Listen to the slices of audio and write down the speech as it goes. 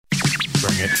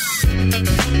Bring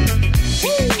it.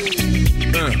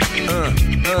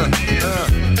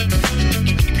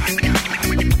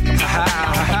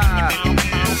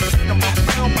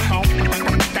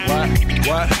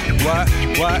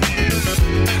 What?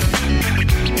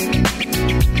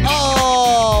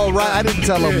 Oh, right. I didn't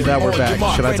tell him that we're back.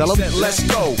 Should I tell him? Let's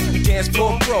go. Dance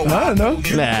floor, bro. I don't know.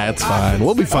 Nah, it's fine.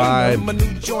 We'll be fine.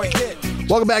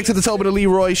 Welcome back to the Tobin and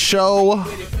Leroy Show.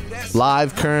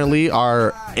 Live currently.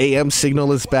 Our AM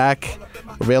signal is back.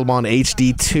 Available on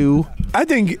HD2. I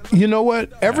think, you know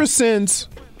what? Ever since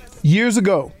years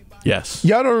ago, Yes.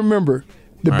 y'all don't remember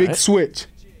the All big right. switch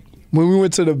when we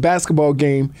went to the basketball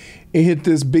game and hit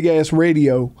this big ass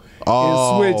radio.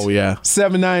 Oh, and switched yeah.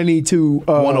 790 to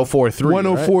 104.3,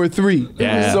 104.3.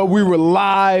 Yeah. So we were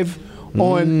live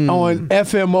on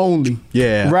FM only.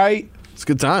 Yeah. Right? It's a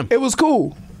good time. It was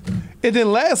cool. It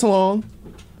didn't last long,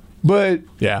 but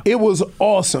Yeah. it was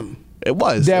awesome It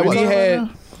was. that It was. we had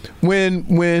when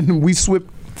we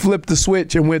flipped the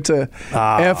switch and went to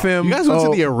FM. You guys went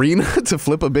to the arena to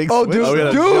flip a big Oh, switch? dude, we had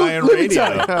a dude, giant let me radio.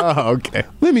 tell you. Oh, okay.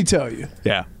 Let me tell you.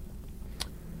 Yeah.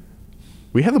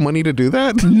 We had the money to do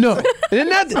that? No.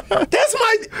 And that's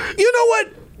my, you know what?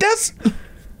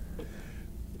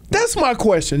 That's my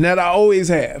question that I always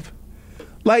have.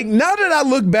 Like, now that I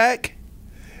look back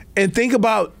and think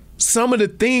about some of the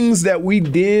things that we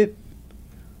did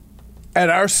at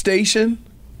our station,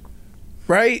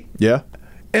 right? Yeah.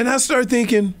 And I start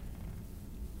thinking,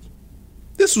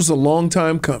 this was a long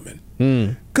time coming.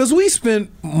 Because we spent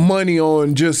money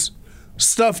on just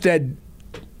stuff that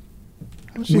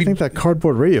How much do you think that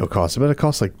cardboard radio costs? I bet it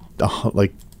costs like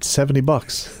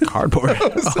 $70. Cardboard.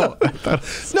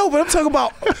 No, but I'm talking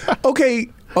about, okay,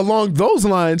 along those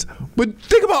lines, but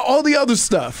think about all the other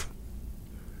stuff.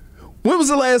 When was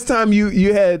the last time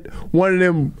you had one of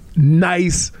them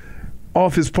nice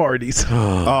office parties?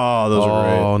 Oh, those are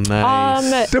great. Oh,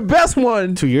 nice. The best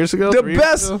one. 2 years ago? The 3 years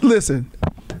best, ago? listen,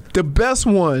 the best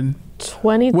one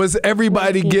 20 was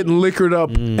everybody getting liquored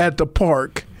up at the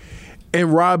park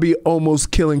and Robbie almost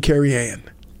killing Carrie Ann,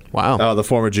 Wow. Oh, the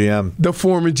former GM. the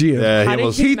former GM. Yeah, How did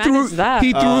almost- you He manage threw that?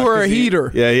 he threw her a 'cause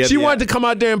heater. yeah, she wanted to come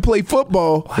out there and play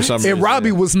football, some and reason, Robbie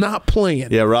yeah. was not playing.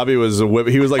 Yeah, Robbie was a whip.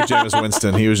 He was like Jameis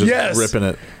Winston. He was just Yes. ripping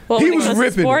it. Well, he when was goes to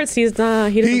ripping it. sports, he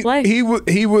doesn't play.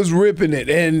 He was ripping it,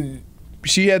 and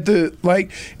she had to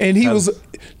and he was.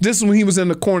 This is when he was in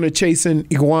the corner chasing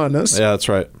iguanas, Yeah, that's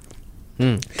right.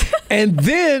 and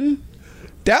then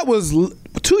that was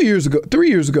 2 years ago, 3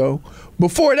 years ago.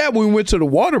 Before that, we went to the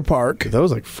water park. That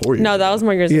was like 4 years. No, that was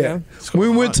more years Yeah, ago. we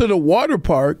went to the water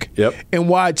park. Yep. And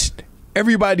watched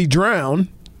everybody drown.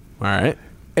 All right.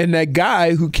 And that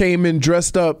guy who came in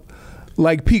dressed up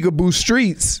like Peekaboo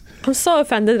Streets. I'm so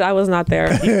offended I was not there.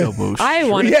 I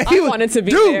wanted to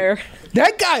be dude, there.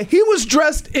 That guy, he was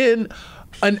dressed in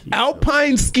an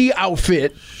alpine ski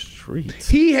outfit. Streets.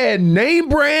 He had name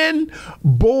brand,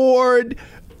 board,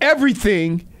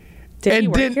 everything. Did he and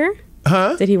work then- here?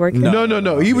 Huh? Did he work here?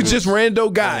 No. He was just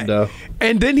rando guy. Rando.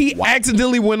 And then he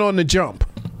accidentally went on the jump.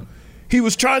 He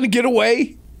was trying to get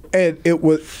away, and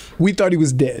we thought he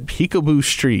was dead. Peekaboo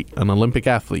Street, an Olympic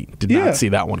athlete. Did not see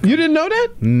that one. You didn't know that?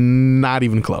 Not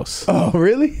even close. Oh,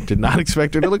 really? Did not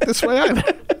expect her to look this way either.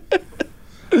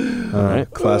 All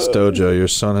right. Class Dojo, your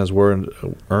son has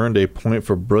earned a point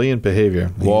for brilliant behavior.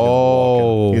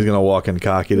 Whoa. He's going to walk in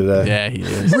cocky today. Yeah, he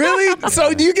is. Really?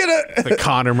 So do you get The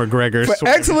Conor McGregor. for sword.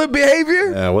 excellent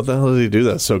behavior? Yeah, what the hell does he do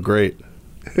that's so great?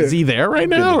 Is he there right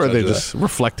now, or are they just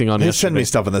reflecting on They yesterday? send me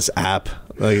stuff in this app.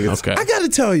 Like, it's- Okay. I got to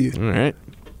tell you. All right.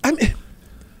 I mean,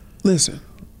 listen,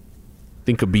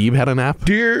 Think Khabib had an app?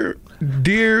 dear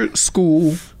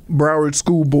school, Broward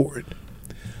School Board,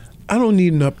 I don't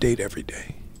need an update every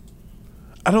day.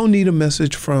 I don't need a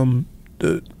message from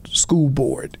the school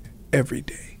board every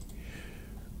day.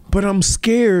 But I'm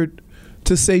scared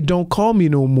to say don't call me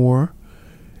no more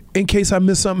in case I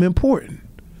miss something important.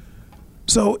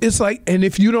 So it's like, and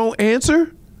if you don't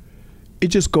answer, it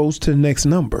just goes to the next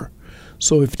number.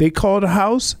 So if they call the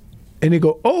house and they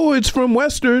go, oh, it's from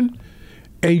Western,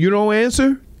 and you don't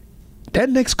answer, that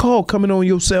next call coming on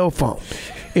your cell phone.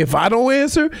 If I don't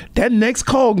answer, that next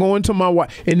call going to my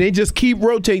wife. And they just keep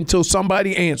rotating until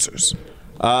somebody answers.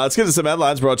 Let's get to some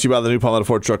headlines brought to you by the new Palmetto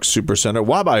Ford Truck Super Center.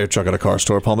 Why buy your truck at a car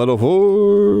store? Palmetto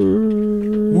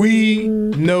Ford. We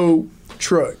know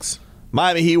trucks.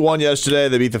 Miami Heat won yesterday.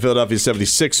 They beat the Philadelphia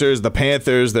 76ers. The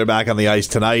Panthers, they're back on the ice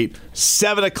tonight.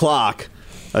 7 o'clock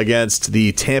against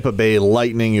the Tampa Bay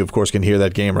Lightning. You, of course, can hear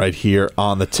that game right here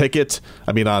on the ticket.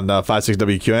 On 5-6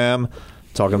 WQAM.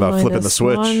 Talking about flipping the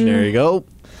switch. -1. There you go.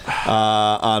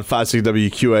 on 560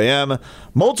 WQAM.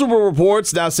 Multiple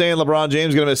reports now saying LeBron James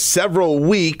is going to miss several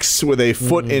weeks with a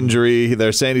foot injury.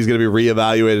 They're saying he's going to be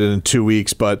reevaluated in 2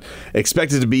 weeks, but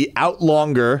expected to be out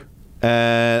longer.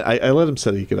 And I let him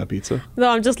say he could have pizza. No,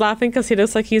 I'm just laughing because he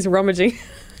looks like he's rummaging.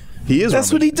 He is.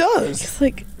 That's what he does. It's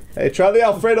like, Hey, try the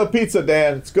Alfredo pizza,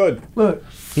 Dan. It's good. Look,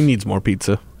 He needs more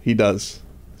pizza. He does.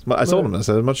 I told him, I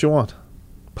said, as much as you want.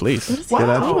 Please. what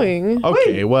is he doing?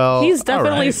 Okay, well. He's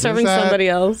definitely all right. serving Is that- somebody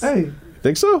else. hey,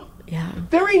 Think so? Yeah.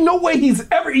 there ain't no way he's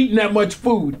ever eaten that much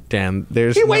food. Dan,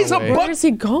 there's He no weighs a way. buck. Where is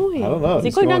he going? I don't know. Is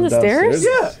he going down the stairs?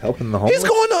 Yeah. He's helping the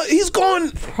homeless. He's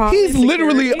going. Probably He's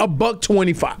literally security.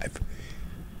 $125.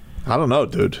 I don't know,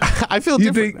 dude. I feel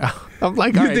You different. think- I'm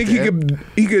like, You all right, think Dan.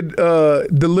 he could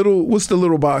what's the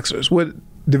little boxers? What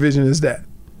division is that?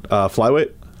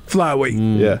 Flyweight?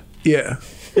 Flyweight. Yeah. Yeah.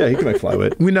 Yeah, he can make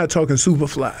flyweight. We're not talking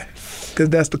Superfly, because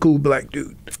that's the cool black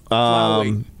dude.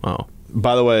 Flyweight. Oh.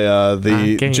 By the way,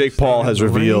 can't Jake Paul stand has the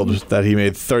revealed rain. that he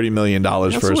made $30 million for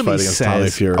That's his what fight he against Tommy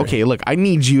says. Fury. Okay, look, I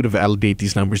need you to validate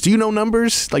these numbers. Do you know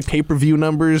numbers, like pay-per-view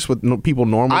numbers, what people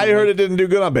normally? I heard it didn't do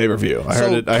good on pay-per-view. I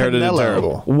heard it did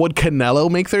terrible. Would Canelo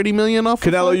make $30 million off?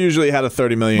 of Canelo that? usually had a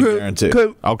 $30 million guarantee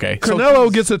Okay, so Canelo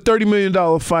he's- gets a $30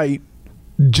 million fight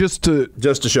just to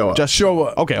just to show up. just show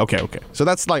up. Okay. So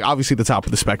that's like obviously the top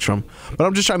of the spectrum. But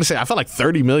I'm just trying to say, I felt like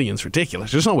 30 million is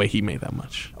ridiculous. There's no way he made that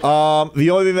much. The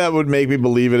only thing that would make me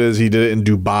believe it is he did it in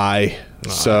Dubai.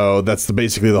 So that's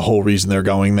basically the whole reason they're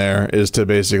going there is to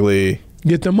basically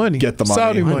Get the money. get the money.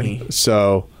 Saudi money.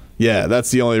 So yeah, that's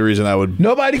the only reation I would.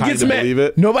 Nobody kinda gets mad. believe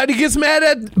it. Nobody gets mad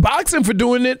at boxing for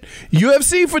doing it.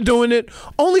 UFC for doing it.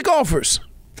 Only golfers.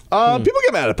 People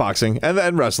get mad at boxing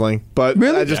and wrestling, but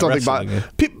Really? I just Yeah, don't think.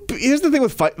 wrestling, Here's the thing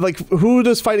with fight. Like, who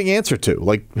does fighting answer to?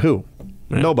 Like, who?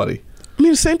 Nobody. I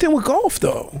mean, the same thing with golf,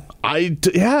 though.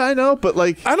 Yeah, I know, but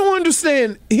like, I don't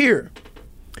understand. Here,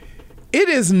 it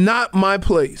is not my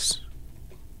place,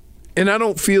 and I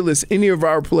don't feel it's any of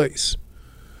our place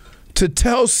to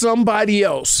tell somebody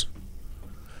else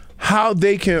how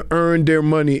they can earn their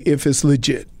money if it's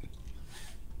legit.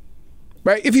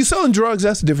 Right? If you're selling drugs,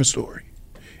 that's a different story.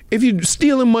 If you're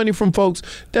stealing money from folks,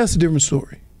 that's a different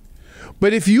story.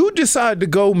 But if you decide to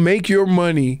go make your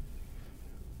money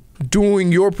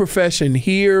doing your profession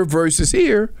here versus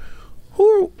here,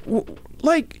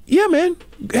 yeah, man,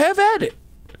 have at it.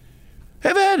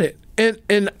 Have at it.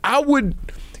 And I would,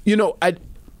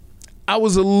 I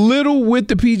was a little with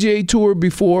the PGA Tour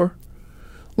before,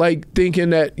 like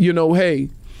thinking that, hey,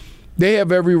 they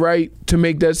have every right to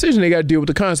make that decision. They got to deal with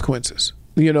the consequences.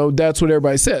 That's what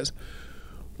everybody says.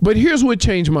 But here's what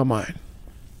changed my mind.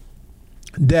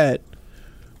 That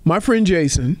my friend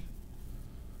Jason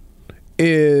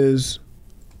has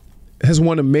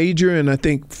won a major in, I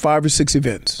think, 5 or 6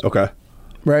 events. okay,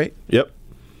 Right? yep.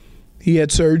 He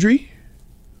had surgery.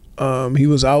 He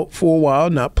was out for a while,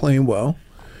 not playing well.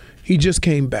 He just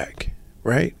came back,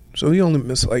 right? So he only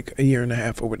missed like a year and a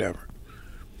half or whatever.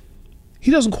 He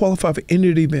doesn't qualify for any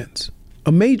of the events.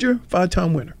 A major,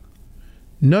 5-time winner.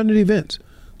 None of the events.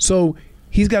 So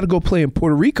he's got to go play in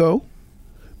Puerto Rico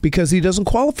because he doesn't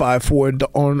qualify for the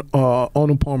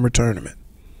Arnold Palmer tournament,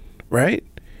 right?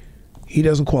 He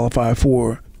doesn't qualify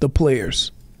for the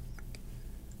Players.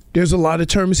 There's a lot of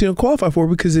tournaments he don't qualify for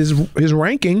because his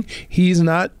ranking, he's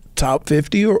not top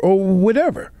 50 or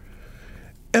whatever.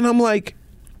 And I'm like,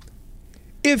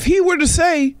 if he were to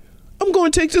say, I'm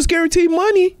going to take this guaranteed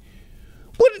money,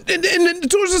 and the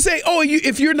tours will say,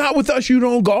 if you're not with us, you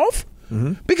don't golf?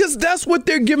 Mm-hmm. Because that's what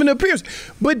they're giving their peers.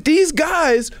 But these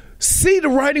guys see the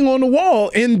writing on the wall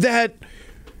in that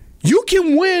you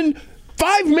can win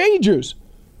 5 majors,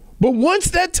 but once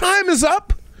that time is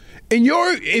up, and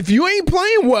if you ain't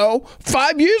playing well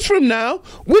 5 years from now,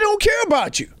 we don't care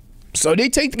about you. So they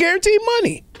take the guaranteed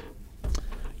money.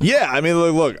 Yeah, I mean,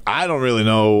 look, I don't really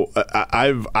know.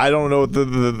 I don't know.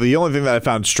 The only thing that I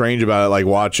found strange about it, like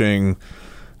watching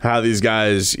how these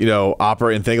guys,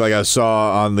 operate and think. Like I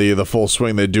saw on the Full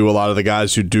Swing, they do a lot of the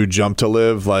guys who do Jump to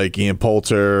Live, like Ian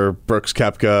Poulter, Brooks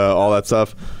Koepka, all that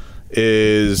stuff.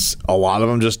 Is a lot of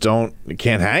them just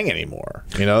can't hang anymore.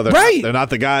 They're not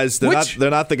the guys. They're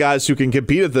not the guys who can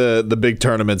compete at the big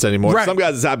tournaments anymore. Right. Some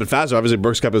guys it's happened faster. Obviously,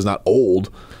 Brooks Koepka is not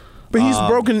old. But he's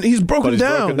broken. He's broken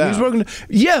down. He's broken.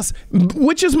 Yes,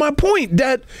 which is my point.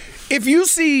 That if you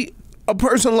see a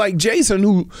person like Jason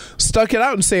who stuck it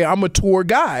out and say, "I'm a tour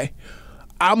guy.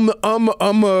 I'm a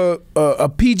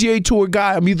PGA Tour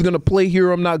guy. I'm either going to play here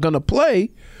or I'm not going to play."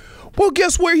 Well,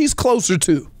 guess where he's closer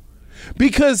to?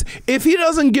 Because if he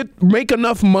doesn't make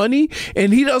enough money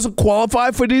and he doesn't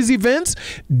qualify for these events,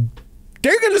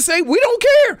 they're going to say, "We don't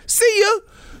care. See ya."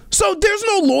 So there's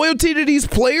no loyalty to these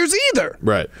players either.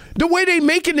 Right. The way they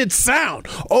making it sound.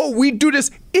 Oh, we do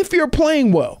this if you're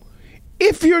playing well.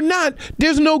 If you're not,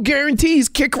 there's no guarantees.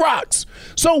 Kick rocks.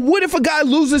 So what if a guy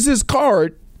loses his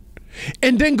card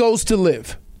and then goes to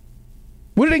live?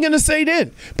 What are they going to say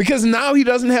then? Because now he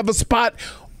doesn't have a spot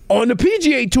on the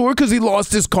PGA Tour because he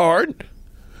lost his card.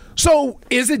 So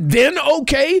is it then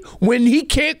okay when he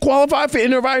can't qualify for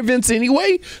inter events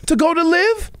anyway to go to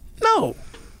live? No.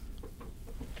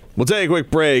 We'll take a quick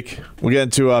break. We'll get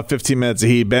into 15 minutes of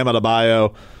heat. Bam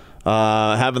Adebayo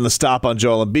having the stop on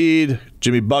Joel Embiid.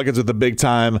 Jimmy Buckets with the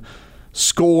big-time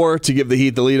score to give the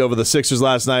Heat the lead over the Sixers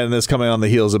last night, and this coming on the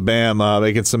heels of Bam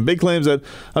making some big claims that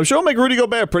I'm sure will make Rudy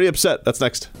Gobert pretty upset. That's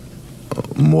next.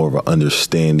 More of an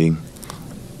understanding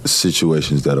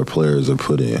situations that our players are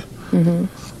put in.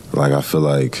 Mm-hmm. Like, I feel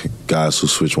like guys who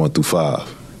switch 1 through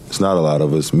 5. It's not a lot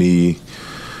of us. Me,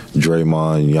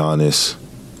 Draymond, Giannis.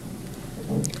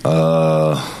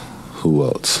 Who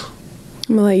else?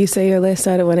 I'm gonna let you say your list.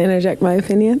 I don't want to interject my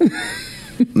opinion.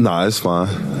 Nah, it's fine.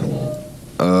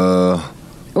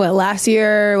 Last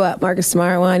year, Marcus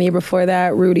Smart won. Year before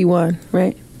that, Rudy won,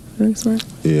 right?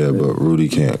 Yeah, but Rudy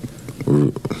can't.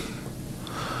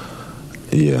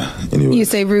 Yeah, anyway. You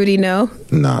say Rudy no?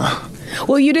 Nah.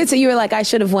 Well, you did say you were like, I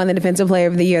should have won the Defensive Player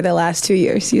of the Year the last 2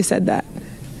 years. You said that.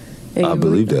 I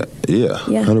believe that. Yeah,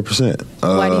 100%.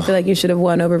 Why do you feel like you should have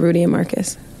won over Rudy and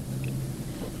Marcus?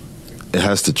 It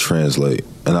has to translate.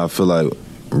 And I feel like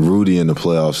Rudy in the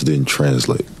playoffs didn't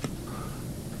translate.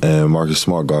 And Marcus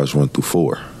Smart guards 1 through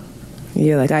 4.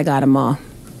 You're like, I got them all.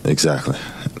 Exactly.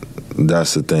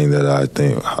 That's the thing that I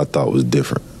thought was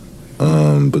different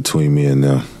between me and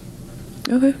them.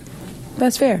 Okay.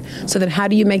 That's fair. So then how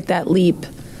do you make that leap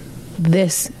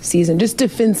this season, just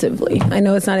defensively? I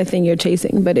know it's not a thing you're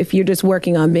chasing, but if you're just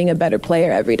working on being a better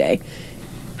player every day,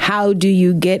 how do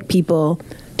you get people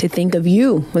to think of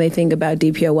you when they think about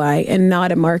DPOY and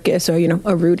not a Marcus or,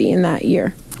 a Rudy in that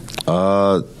year?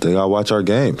 They gotta watch our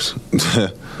games.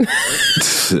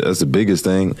 That's the biggest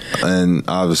thing. And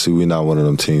obviously we're not one of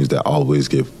them teams that always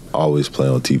play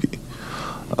on TV.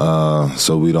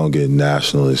 So we don't get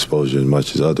national exposure as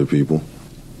much as other people.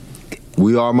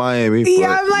 We are Miami.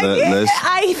 Yeah, I'm like,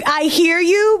 I hear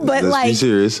you, but let's be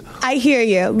serious. I hear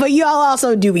you, but y'all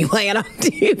also do be playing on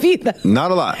TV, though. Not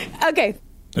a lot. Okay.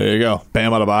 There you go.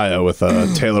 Bam Adebayo with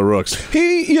Taylor Rooks.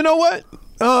 You know what?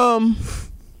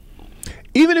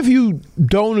 Even if you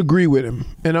don't agree with him,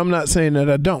 and I'm not saying that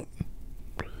I don't,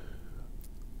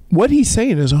 what he's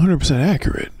saying is 100%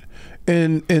 accurate.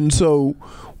 And so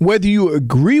whether you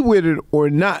agree with it or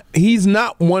not, he's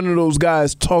not one of those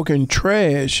guys talking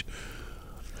trash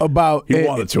about. He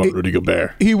wanted to on Rudy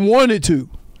Gobert. He wanted to.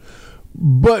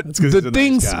 But the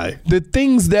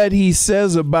things that he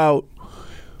says about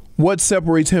what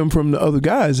separates him from the other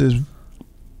guys is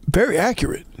very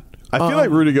accurate. I feel like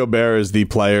Rudy Gobert is the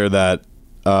player that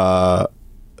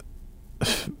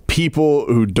people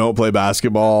who don't play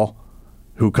basketball,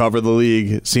 who cover the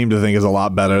league, seem to think is a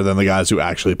lot better than the guys who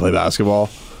actually play basketball.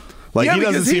 Like, he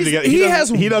doesn't seem to get he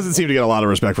doesn't seem to get a lot of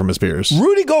respect from his peers.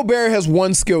 Rudy Gobert has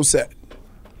one skill set.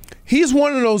 He's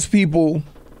one of those people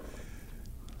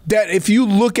that if you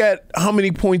look at how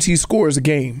many points he scores a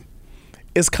game,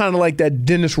 it's kind of like that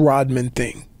Dennis Rodman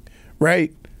thing,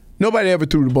 right? Nobody ever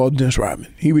threw the ball to Dennis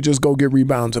Rodman. He would just go get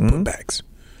rebounds and putbacks,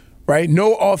 right?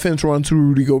 No offense run through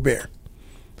Rudy Gobert.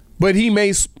 But he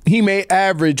may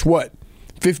average,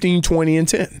 15, 20, and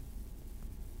 10.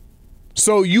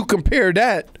 So you compare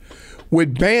that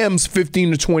with Bam's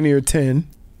 15 to 20 or 10,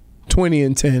 20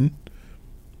 and 10,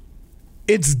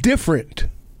 it's different.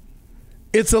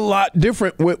 It's a lot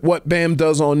different with what Bam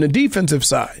does on the defensive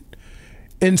side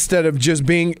instead of just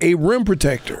being a rim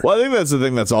protector. Well, I think that's the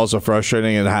thing that's also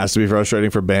frustrating, and it has to be frustrating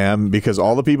for Bam, because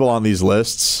all the people on these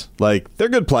lists, like, they're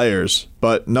good players,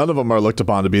 but none of them are looked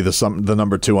upon to be the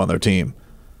number 2 on their team.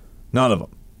 None of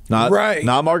them. Not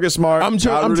Marcus Smart. I'm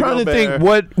trying Gobert, to think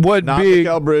what not big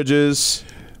Mikal Bridges.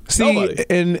 See,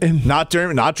 and not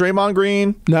Draymond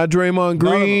Green. Not Draymond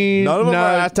Green. None of them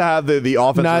have to have the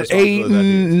offensive. Not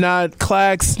Ayton. Not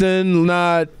Claxton.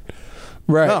 Not.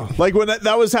 Right. No. Like when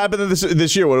that was happening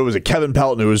this year, what was it? Kevin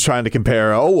Pelton, who was trying to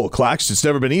compare, Claxton's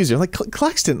never been easier. Like,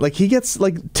 Claxton, he gets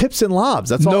tips and lobs.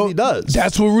 That's all he does.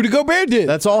 That's what Rudy Gobert did.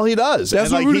 That's all he does.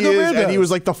 That's what Rudy Gobert does. And he was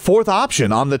the 4th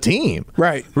option on the team.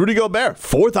 Right. Rudy Gobert,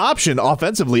 4th option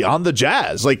offensively on the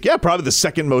Jazz. Probably the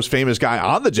second most famous guy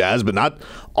on the Jazz, but not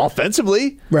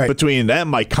offensively. Right. Between them,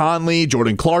 Mike Conley,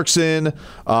 Jordan Clarkson,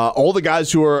 all the guys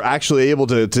who are actually able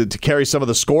to carry some of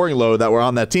the scoring load that were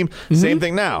on that team. Mm-hmm. Same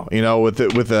thing now, with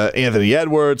Anthony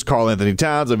Edwards, Karl Anthony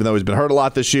Towns, even though he's been hurt a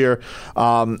lot this year.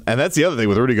 And that's the other thing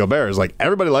with Rudy Gobert is like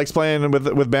everybody likes playing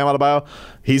with Bam Adebayo.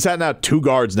 He's had now 2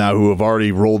 guards now who have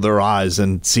already rolled their eyes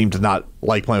and seem to not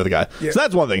like playing with the guy. Yeah. So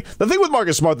that's one thing. The thing with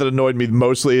Marcus Smart that annoyed me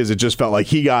mostly is it just felt like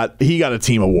he got a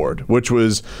team award, which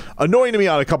was annoying to me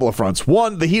on a couple of fronts.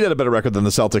 One, the Heat had a better record than the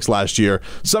Celtics last year.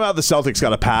 Somehow the Celtics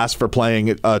got a pass for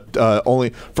playing only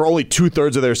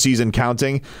 2/3 of their season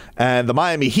counting, and the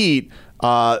Miami Heat.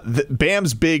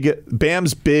 Bam's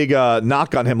big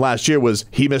knock on him last year was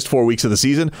he missed 4 weeks of the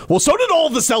season. Well, so did all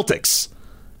the Celtics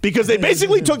because they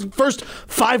basically took the first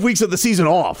 5 weeks of the season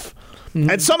off. Mm-hmm.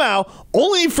 And somehow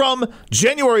only from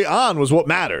January on was what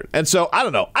mattered. And so I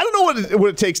don't know what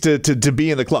it takes to be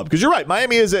in the club, because you're right.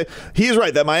 Miami is a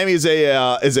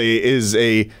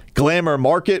glamour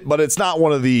market, but it's not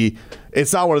one of the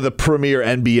premier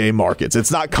NBA markets.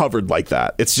 It's not covered like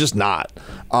that. It's just not.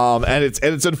 And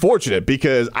it's unfortunate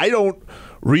because I don't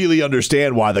really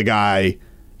understand why the guy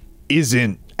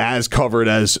isn't as covered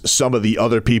as some of the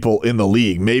other people in the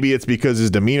league. Maybe it's because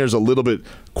his demeanor's a little bit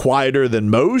quieter than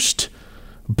most,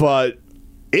 but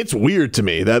it's weird to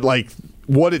me that like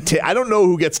I don't know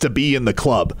who gets to be in the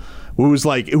club, who is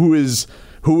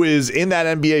in that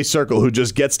NBA circle, who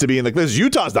just gets to be in the club.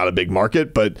 Utah's not a big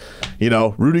market, but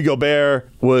Rudy Gobert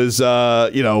was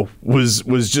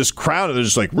just crowned, and they're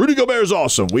just like, Rudy Gobert is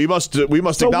awesome. We must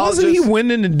acknowledge wasn't this. he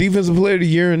winning the Defensive Player of the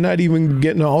Year and not even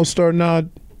getting an All-Star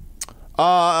nod?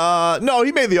 No,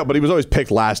 he made but he was always picked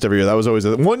last every year. That was always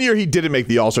one year he didn't make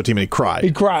the All-Star team and he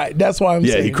cried. That's why I'm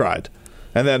saying. Yeah, he cried.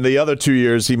 And then the other 2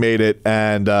 years he made it,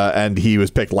 and he was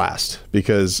picked last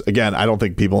because, again, I don't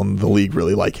think people in the league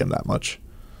really like him that much.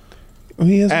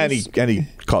 He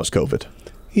caused COVID.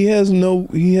 He has no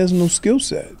skill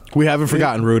set. We haven't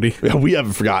forgotten Rudy. Yeah, we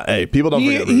haven't forgotten. Hey, people don't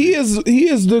forget Rudy. He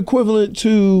is the equivalent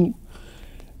to,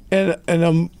 and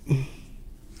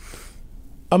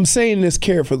I'm saying this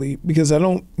carefully because I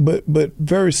don't, but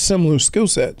very similar skill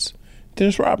sets.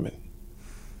 Dennis Rodman.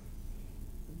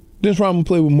 Dennis Rodman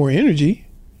played with more energy,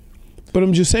 but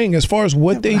I'm just saying as far as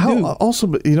what they do. Also,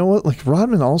 but you know what? Like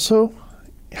Rodman also,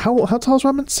 how tall is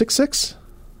Rodman? 6'6"?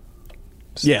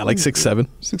 Yeah, like 6'7".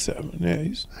 6'7". Yeah,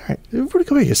 he's all right. Everybody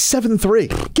come here. He's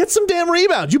 7'3". Get some damn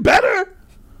rebounds. You better.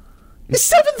 He's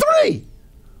 7'3".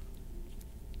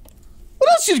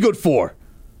 What else is he good for?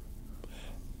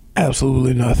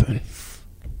 Absolutely nothing.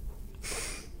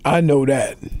 I know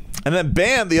that. And then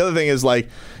Bam, the other thing is like,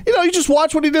 you just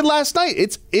watch what he did last night.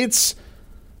 It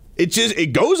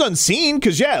goes unseen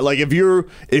because like if you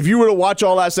were to watch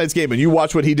all last night's game and you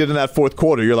watch what he did in that fourth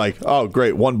quarter, you're like, oh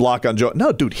great, 1 block on Joe.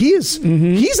 No, dude, he's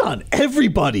on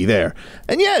everybody there.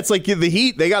 And yeah, it's like the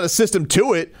Heat, they got a system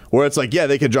to it where it's like, yeah,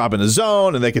 they could drop in a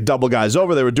zone and they could double guys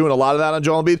over. They were doing a lot of that on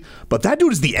Joel Embiid, but that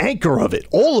dude is the anchor of it,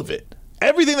 all of it,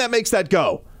 everything that makes that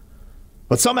go.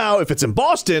 But somehow, if it's in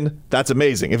Boston, that's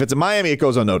amazing. If it's in Miami, it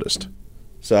goes unnoticed.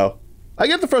 So I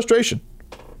get the frustration.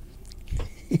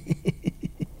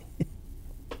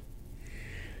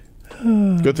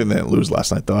 Good thing they didn't lose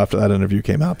last night, though, after that interview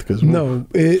came out. Because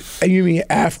you mean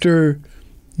after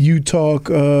you talk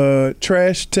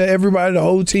trash to everybody, the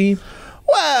whole team?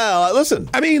 Well, listen.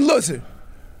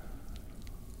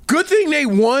 Good thing they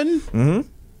won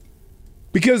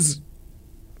because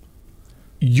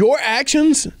your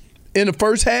actions in the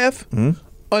first half,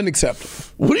 unacceptable.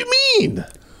 What do you mean?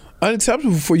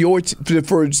 Unacceptable for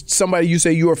for somebody you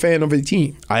say you're a fan of a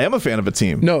team. I am a fan of a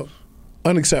team. No,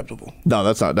 unacceptable. No,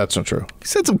 that's not true. He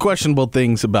said some questionable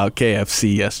things about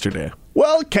KFC yesterday.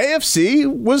 Well, KFC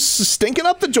was stinking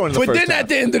up the joint in the first half. But then at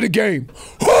the end of the game,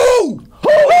 who?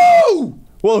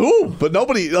 Well, who? But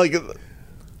nobody, like...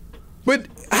 But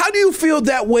how do you feel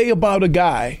that way about a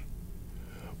guy,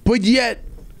 but yet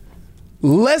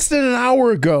less than an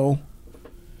hour ago,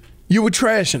 you were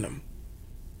trashing him?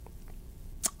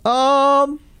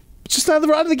 Just how the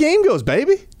ride of the game goes,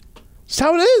 baby. It's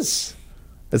how it is.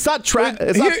 It's not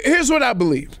Here's what I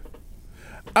believe.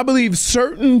 I believe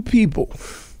certain people,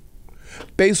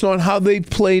 based on how they've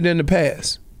played in the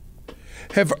past,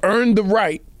 have earned the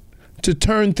right to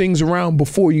turn things around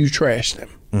before you trash them.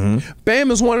 Mm-hmm. Bam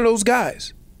is one of those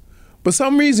guys. For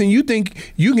some reason, you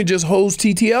think you can just hose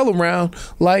TTL around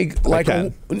like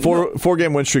a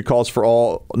four-game win streak calls for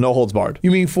all no holds barred. You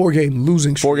mean 4-game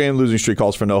losing streak? 4-game losing streak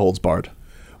calls for no holds barred.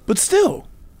 But still,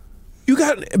 you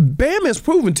got Bam has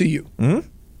proven to you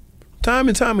time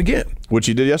and time again, which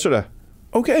he did yesterday.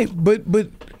 Okay, but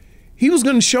he was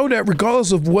going to show that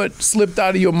regardless of what slipped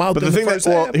out of your mouth. But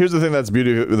here's the thing that's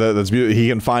beautiful. He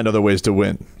can find other ways to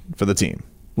win for the team.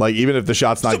 Like even if the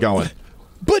shot's not going.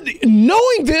 But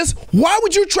knowing this, why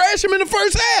would you trash him in the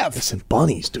first half? Listen,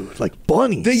 bunnies, dude. Like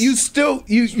bunnies. That you still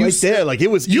you right there. Like it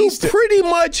was you Easter. pretty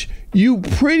much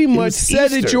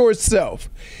said it Easter. yourself.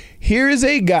 Here is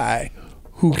a guy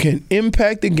who can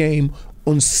impact the game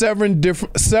on several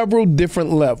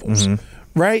different levels,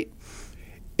 right?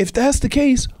 If that's the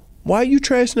case, why are you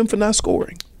trashing him for not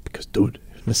scoring? Because, dude,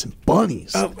 missing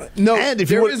bunnies. No, and if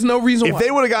there is no reason if why.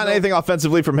 they would have gotten anything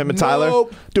offensively from him and Tyler,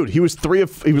 Nope. dude, he was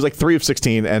like 3 of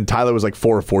 16, and Tyler was like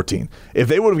 4 of 14. If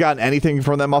they would have gotten anything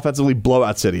from them offensively,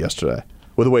 blowout city yesterday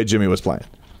with the way Jimmy was playing.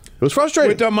 It was frustrating.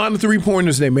 With the amount of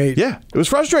 3-pointers they made. Yeah, it was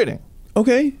frustrating.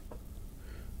 Okay.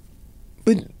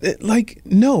 But,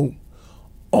 no.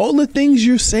 All the things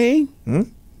you're saying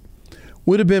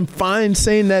would have been fine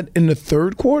saying that in the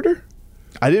third quarter.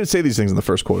 I didn't say these things in the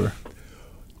first quarter.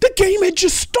 The game had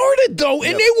just started, though,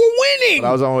 and they were winning. But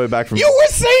I was on my way back from. You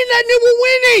were saying that they were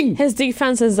winning. His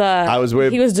defense is.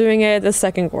 He was doing it the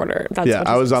second quarter. That's Yeah, what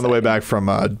I was on the way saying. back from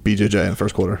BJJ in the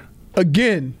first quarter.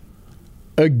 Again,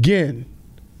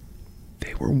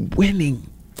 they were winning,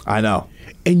 I know.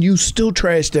 and you still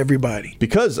trashed everybody.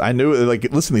 Because I knew,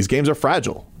 listen, these games are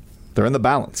fragile. They're in the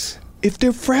balance. If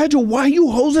they're fragile, why are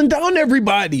you hosing down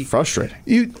everybody? Frustrating.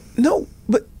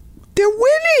 But they're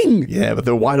winning. Yeah, but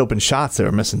they're wide open shots they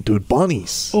were missing, dude.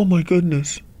 Bunnies. Oh my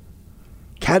goodness.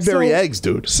 Cadbury eggs,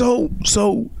 dude. So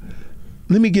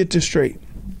let me get this straight.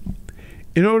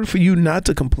 In order for you not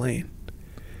to complain,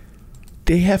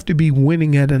 they have to be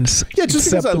winning at an Yeah, just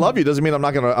because I love you doesn't mean I'm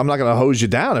not gonna hose you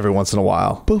down every once in a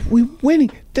while. But we're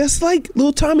winning. That's like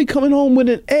little Tommy coming home with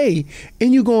an A,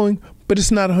 and you going, but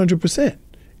it's not 100%.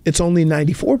 It's only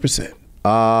 94%.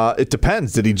 It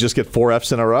depends. Did he just get 4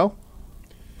 Fs in a row?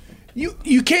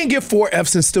 You can't get 4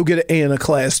 Fs and still get an A in a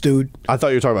class, dude. I thought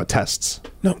you were talking about tests.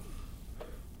 No.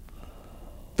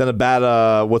 Then a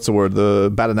bad what's the word?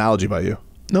 The bad analogy by you.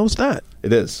 No, it's not.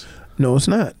 It is. No, it's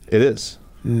not. It is.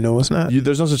 No, it's not.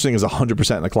 There's no such thing as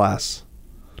 100% in a class.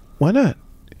 Why not?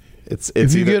 It's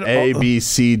If you either get A, B,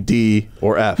 C, D,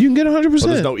 or F. You can get 100%. Well,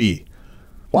 there's no E.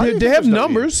 Why do you They think have there's no E?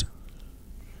 numbers.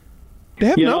 They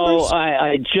have You numbers. know,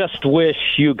 I just wish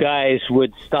you guys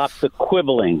would stop the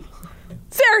quibbling.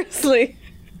 Seriously.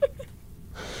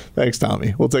 Thanks,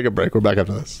 Tommy. We'll take a break. We're back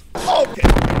after this. Okay.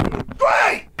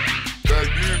 Great. Back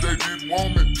then they didn't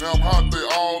want me, now I'm hot, they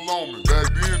all on me.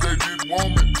 Back then they didn't want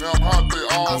me, now I'm hot,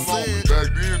 they all on me. Back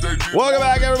then they didn't Welcome want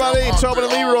back, me, everybody. now I'm hot, Tobin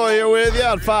and they all Leroy on here me. with you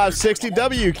on 560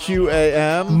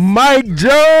 WQAM. Mike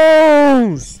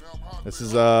Jones. This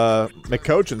is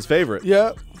McCochin's favorite.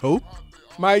 Yep. Who?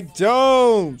 Mike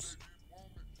Jones.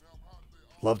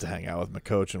 Love to hang out with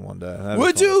McCochin one day. That'd be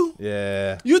Would fun. you?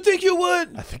 Yeah. You think you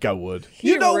would? I think I would.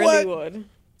 You know really what? Would.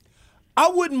 I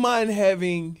wouldn't mind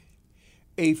having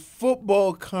a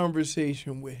football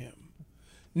conversation with him.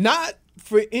 Not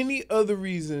for any other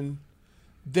reason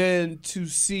than to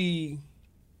see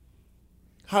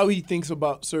how he thinks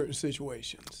about certain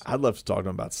situations. I'd love to talk to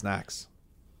him about snacks.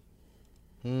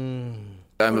 I'm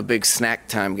a big snack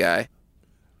time guy.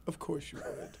 Of course you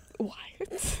would.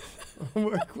 What?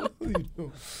 Mark, what are you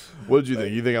doing? What did you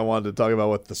think? You think I wanted to talk about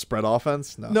what the spread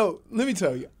offense? No. No, let me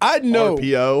tell you. I know.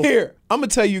 RPO. Here, I'm going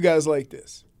to tell you guys like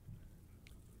this.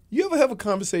 You ever have a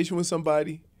conversation with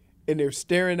somebody and they're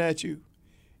staring at you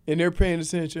and they're paying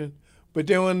attention, but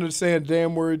they don't understand a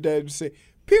damn word that you say?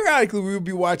 Periodically, we'll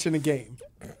be watching a game,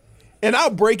 and I'll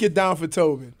break it down for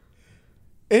Tobin,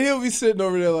 and he'll be sitting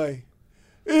over there like,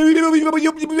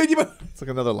 It's like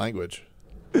another language.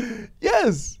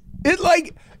 yes.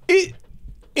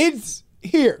 It's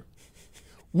here.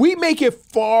 We make it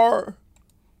far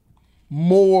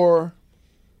more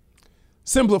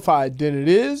simplified than it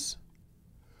is,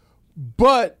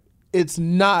 but it's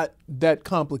not that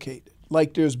complicated.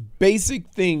 Like there's basic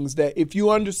things that if you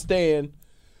understand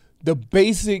the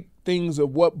basic things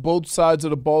of what both sides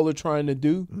of the ball are trying to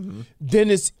do, then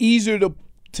it's easier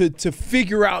to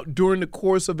figure out during the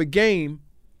course of a game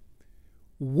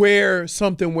where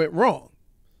something went wrong.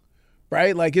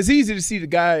 Right? Like it's easy to see the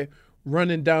guy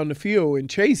running down the field and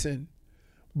chasing,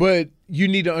 but you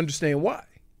need to understand why.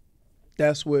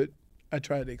 That's what I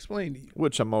try to explain to you.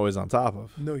 Which I'm always on top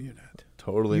of. No, you're not.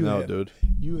 Totally You no, have- dude.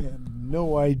 You have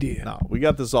no idea. No, we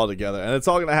got this all together, and it's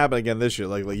all going to happen again this year.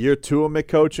 Like year 2 of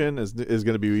McCochin is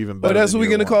going to be even better. But that's than what we're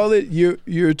year gonna 1. call it.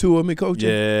 You're two of me coaching.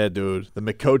 Yeah, dude. The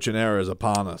McCochin era is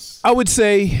upon us. I would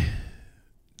say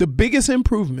the biggest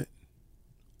improvement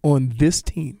on this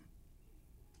team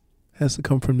has to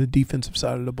come from the defensive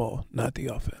side of the ball, not the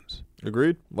offense.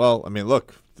 Agreed. Well, I mean,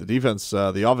 look, the defense,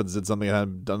 the offense did something I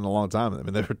hadn't done in a long time. I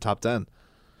mean, they were top 10,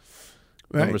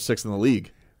 Right. number 6 in the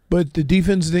league. But the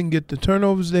defense didn't get the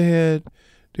turnovers they had.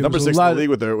 Number 6 in the league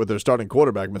with their starting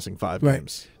quarterback missing 5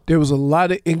 games. There was a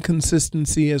lot of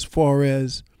inconsistency as far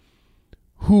as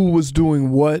who was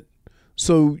doing what.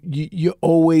 So you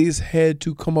always had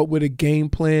to come up with a game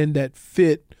plan that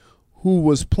fit who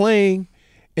was playing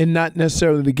and not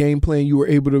necessarily the game plan you were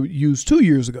able to use 2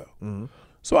 years ago. Mm-hmm.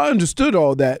 So I understood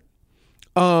all that.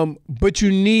 But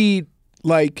you need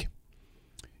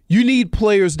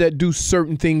players that do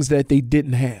certain things that they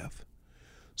didn't have.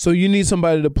 So you need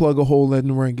somebody to plug a hole in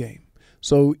the run game.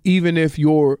 So even if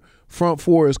your front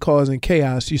four is causing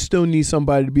chaos, you still need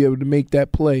somebody to be able to make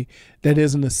that play that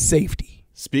isn't a safety.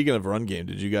 Speaking of run game,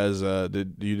 did you guys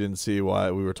you didn't see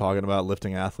why we were talking about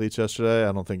lifting athletes yesterday?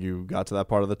 I don't think you got to that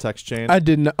part of the text chain. I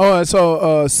didn't. Oh, I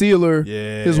saw Sealer.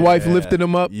 Yeah, his wife lifted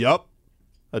him up. Yup,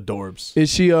 adorbs.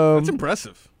 Is she? That's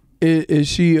impressive. Is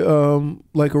she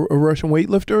like a Russian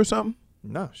weightlifter or something?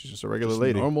 No, she's just a regular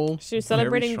lady. Normal. She was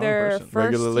celebrating their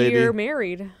first year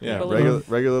married. Yeah,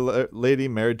 regular lady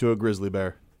married to a grizzly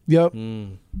bear. Yep.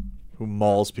 Who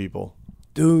mauls people.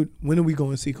 Dude, when are we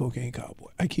going to see Cocaine Cowboy?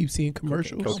 I keep seeing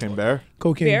commercials. Cocaine Bear?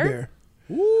 Cocaine Bear.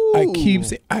 Ooh.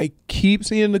 I keep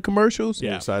seeing the commercials.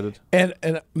 Yeah. Excited. And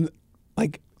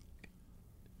like,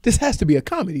 this has to be a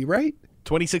comedy, right?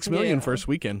 26 million first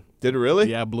weekend. Did it really?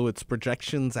 Yeah, blew its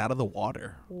projections out of the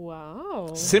water. Wow.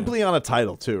 Simply on a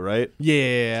title too, right?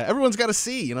 Yeah, everyone's got to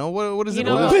see. What is it?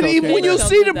 But even when you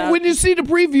see the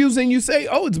previews and you say,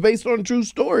 "Oh, it's based on a true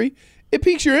story," it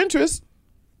piques your interest.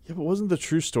 Yeah, but wasn't the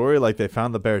true story like they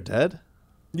found the bear dead?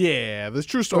 Yeah, the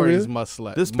true story is much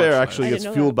less. This bear actually gets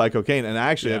fueled by cocaine. And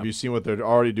actually, have you seen what they're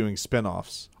already doing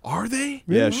spin-offs? Are they?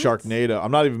 Yeah, Sharknado.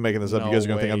 I'm not even making this up. You guys are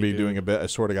going to think I'm doing a bit. I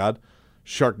swear to God.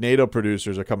 Sharknado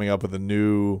producers are coming up with a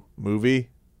new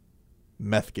movie,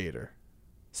 Meth Gator.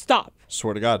 Stop.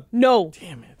 Swear to God. No.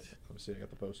 Damn it. Let me see. I got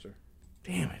the poster.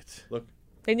 Damn it. Look.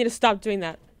 They need to stop doing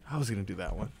that. I was going to do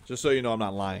that one. Just so you know, I'm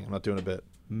not lying. I'm not doing a bit.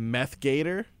 Meth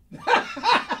Gator?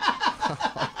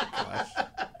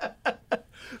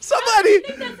 Somebody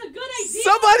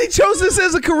chose this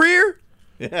as a career.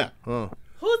 Yeah.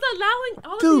 Who's allowing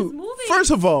all Dude, these movies?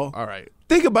 first of all,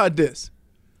 think about this.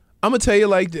 I'm gonna tell you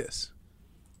like this.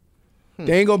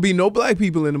 There ain't gonna be no black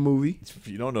people in the movie.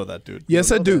 You don't know that, dude.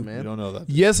 Yes, I do. You don't know that.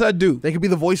 Yes, I do. They could be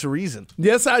the voice of reason.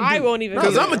 Yes, I do. I won't even.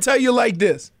 Because I'm gonna tell you like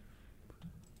this.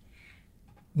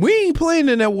 We ain't playing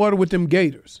in that water with them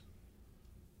gators.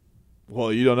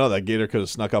 Well, you don't know that gator could have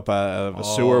snuck up out of a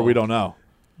sewer. We don't know.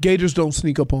 Gators don't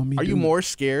sneak up on me. Are you more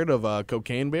scared of a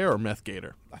Cocaine Bear or Meth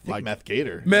Gator? I think Meth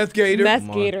Gator. Meth Gator?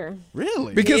 Meth Gator.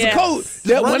 Really? Because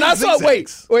Yes. when I saw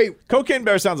wait, Cocaine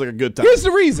Bear sounds like a good time. here's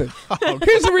the reason.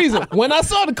 Here's the reason. When I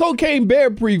saw the Cocaine Bear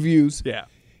previews, Yeah.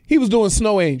 he was doing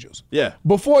Snow Angels Yeah.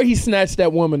 before he snatched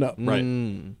that woman up. Right.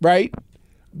 Right?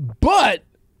 But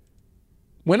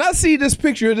when I see this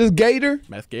picture of this gator,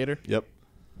 Meth Gator? Yep.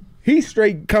 he's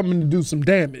straight coming to do some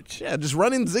damage. Yeah, just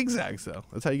running zigzags, though.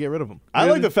 That's how you get rid of them. I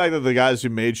like the fact that the guys who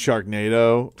made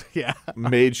Sharknado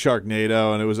made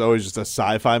Sharknado, and it was always just a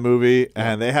sci-fi movie,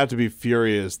 and they have to be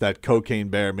furious that Cocaine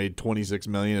Bear made $26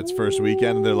 million its first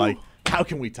weekend, and they're like, how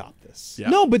can we top this? Yeah.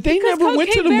 No, but they never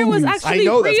went to the Bear was movies. actually I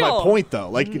know, that's my real. point, though.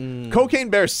 Like, Cocaine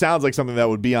Bear sounds like something that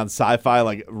would be on sci-fi,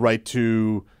 like right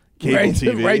to cable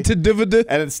TV. Right to dividend.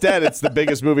 And instead, it's the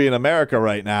biggest movie in America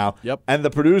right now. Yep. And the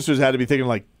producers had to be thinking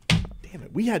like, damn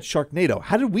it, we had Sharknado.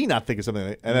 How did we not think of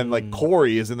something? And then like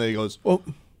Corey is in there. He goes, Well,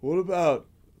 what about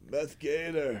Meth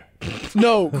Gator?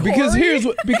 no, because here's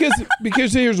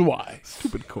why.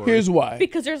 Stupid Corey. Here's why.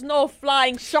 Because there's no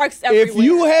flying sharks everywhere. If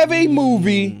you have a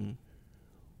movie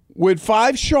with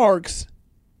 5 sharks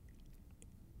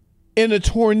in a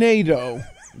tornado,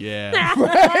 Yeah.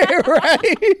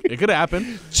 right? It could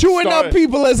happen. Chewing up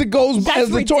people as it goes by, as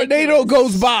the tornado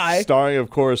goes by. Starring, of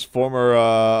course, former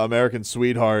American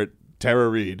sweetheart Tara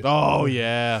Reid. Oh,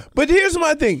 yeah. But here's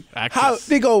my thing. Access. How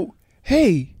they go,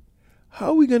 hey, how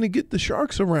are we gonna get the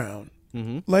sharks around?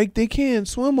 Like they can't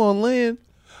swim on land.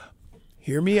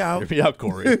 Hear me out. Hear me out,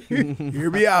 Corey. Hear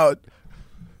me out.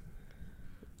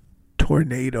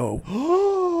 Tornado.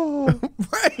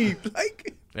 Right.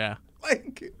 Yeah.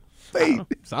 Wait.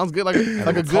 Sounds good. Like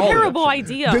a good Terrible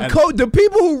idea. The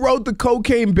people who wrote the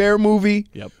Cocaine Bear movie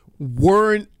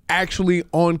weren't actually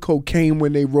on cocaine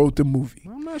when they wrote the movie.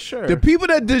 I'm not sure. The people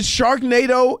that did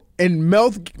Sharknado and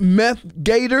Meth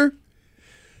Gator,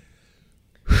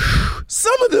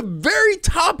 some of the very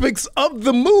topics of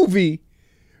the movie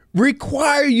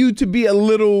require you to be a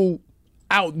little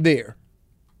out there,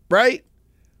 right?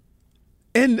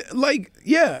 And like,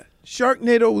 yeah,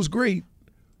 Sharknado was great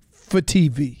for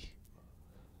TV.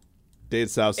 Dade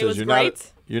South It was says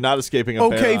great. you're not escaping a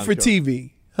bear Okay on for coke.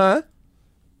 TV, huh?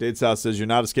 Dade South says you're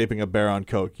not escaping a bear on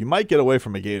coke. You might get away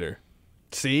from a gator.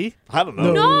 See? I don't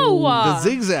know. No. The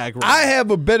zigzag. Right? I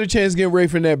have a better chance getting ready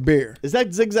from that bear. Is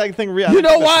that zigzag thing real? You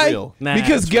know why? Nah,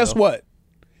 Because that's guess real. what?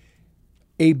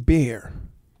 A bear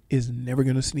is never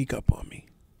going to sneak up on me.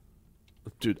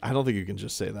 Dude, I don't think you can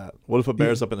just say that. What if a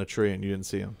bear's up in a tree and you didn't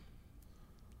see him?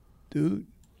 Dude,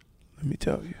 let me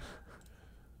tell you.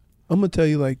 I'm going to tell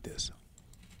you like this.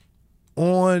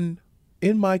 In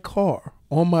my car,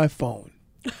 on my phone,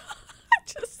 I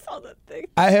just saw that thing.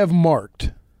 I have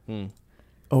marked.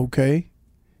 Okay.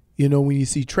 You know, when you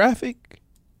see traffic,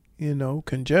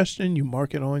 congestion, you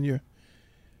mark it on your.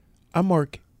 I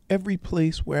mark every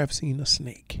place where I've seen a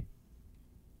snake.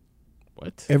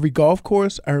 What? Every golf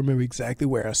course, I remember exactly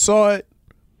where I saw it.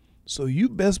 So you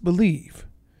best believe,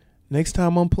 next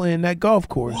time I'm playing that golf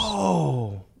course.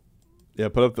 Whoa. Yeah,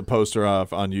 put up the poster on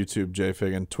YouTube,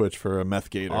 JFig, and Twitch for a meth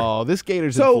gator. Oh, this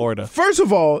gator's in So Florida. first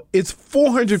of all, it's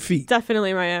 400 feet.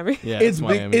 Definitely Miami. Yeah, It's big.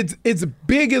 Miami. It's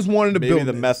big as one of the Maybe buildings.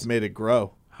 the meth made it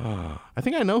grow. I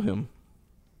think I know him.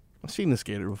 I've seen this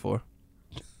gator before.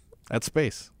 At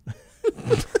Space.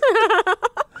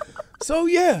 So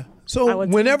yeah. I So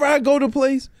would whenever I go to a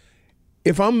place,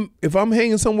 if I'm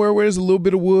hanging somewhere where there's a little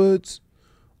bit of woods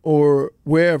or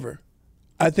wherever,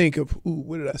 I think of,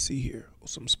 what did I see here?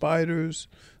 Some spiders,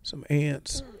 some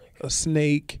ants, a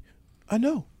snake. I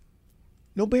know.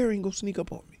 No bear ain't gonna sneak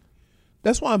up on me.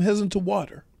 That's why I'm hesitant to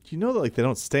water. You know that they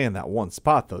don't stay in that one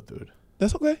spot though, dude.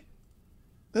 That's okay.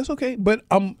 That's okay. But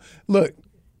look,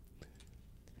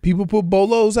 people put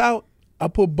bolos out. I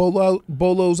put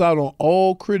bolos out on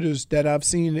all critters that I've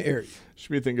seen in the area.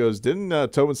 Shmeathan goes, didn't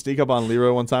Tobin sneak up on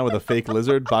Leroy one time with a fake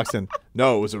lizard? Boxing.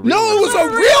 No, it was a real No, it was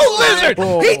lizard. a real lizard.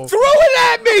 He threw it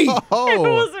at me. It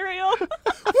was real.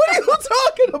 What are you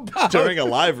talking about? During a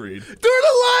live read. During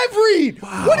a live read.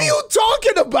 Wow. What are you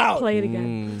talking about? Play it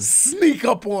again. Sneak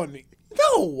up on me.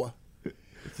 No.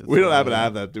 We don't happen to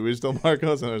have that, do we still,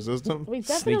 Marcos, in our system? We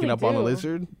definitely Sneaking up do. on a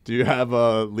lizard. Do you have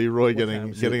Leroy time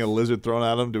is getting it? a lizard thrown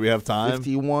at him? Do we have time?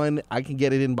 51. I can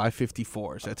get it in by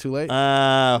 54. Is that too late?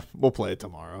 We'll play it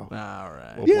tomorrow. All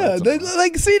right. We'll play Yeah, it they, tomorrow.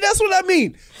 see, that's what I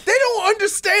mean. They don't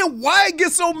understand why I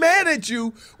get so mad at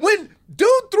you when dude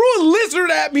threw a lizard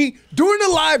at me during the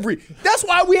live read. That's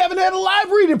why we haven't had a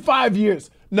live read in 5 years.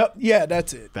 No, yeah,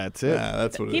 that's it. That's it. Yeah,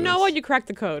 that's what it is. You know what? You cracked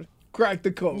the code. Crack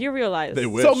the code. You realize. They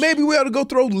wish. So maybe we ought to go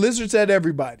throw lizards at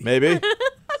everybody. Maybe. Let's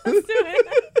do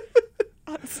it.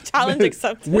 It's challenge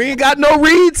accepted. We ain't got no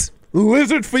reads.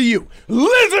 Lizard for you.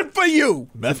 Lizard for you.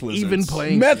 Meth lizards. Even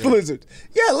playing. Meth lizards.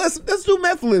 Yeah, let's do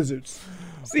meth lizards.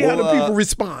 See how the Well, people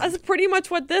respond. That's pretty much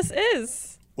what this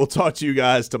is. We'll talk to you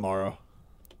guys tomorrow.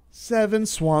 7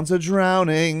 swans are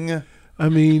drowning. I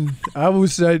mean, I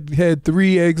wish I had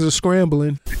 3 eggs of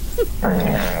scrambling.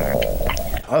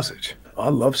 Sausage. I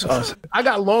love sausage. I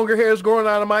got longer hairs growing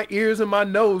out of my ears and my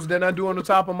nose than I do on the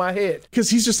top of my head. Because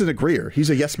he's just an agreeer. He's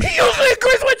a yes man. He usually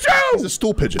agrees with you. He's a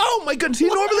stool pigeon. Oh my goodness, he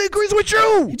normally agrees with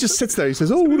you. He just sits there. He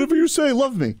says, "Oh, whatever you say,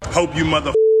 love me." Hope you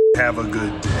mother have a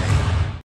good day.